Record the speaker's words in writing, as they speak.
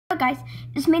guys,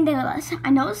 it's me, Nicholas.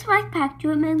 I know it's like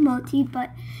Patrick McMulty,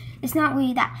 but it's not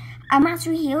really that. I'm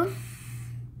actually here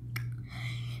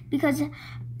because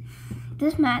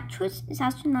this mattress is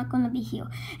actually not going to be here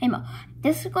anymore.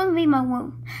 This is going to be my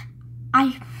room.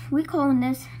 We calling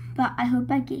this, but I hope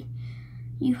I get,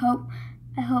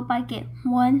 I hope I get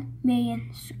 1 million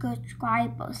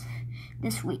subscribers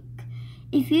this week.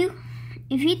 If you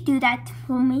do that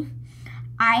for me,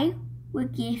 I will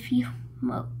give you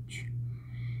merch.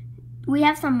 We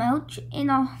have some merch in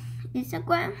our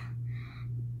Instagram,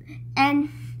 and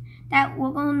that we're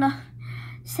gonna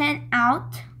send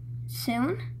out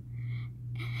soon.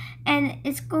 And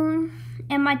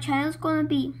my channel's gonna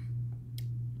be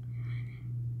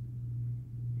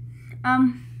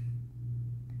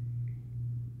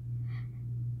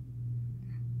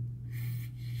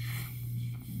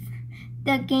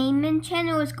the gaming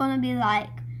channel is gonna be like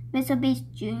Mr. Beast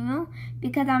Jr.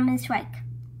 because I'm his like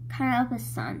kind of a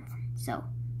son. So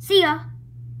see ya.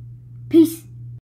 Peace.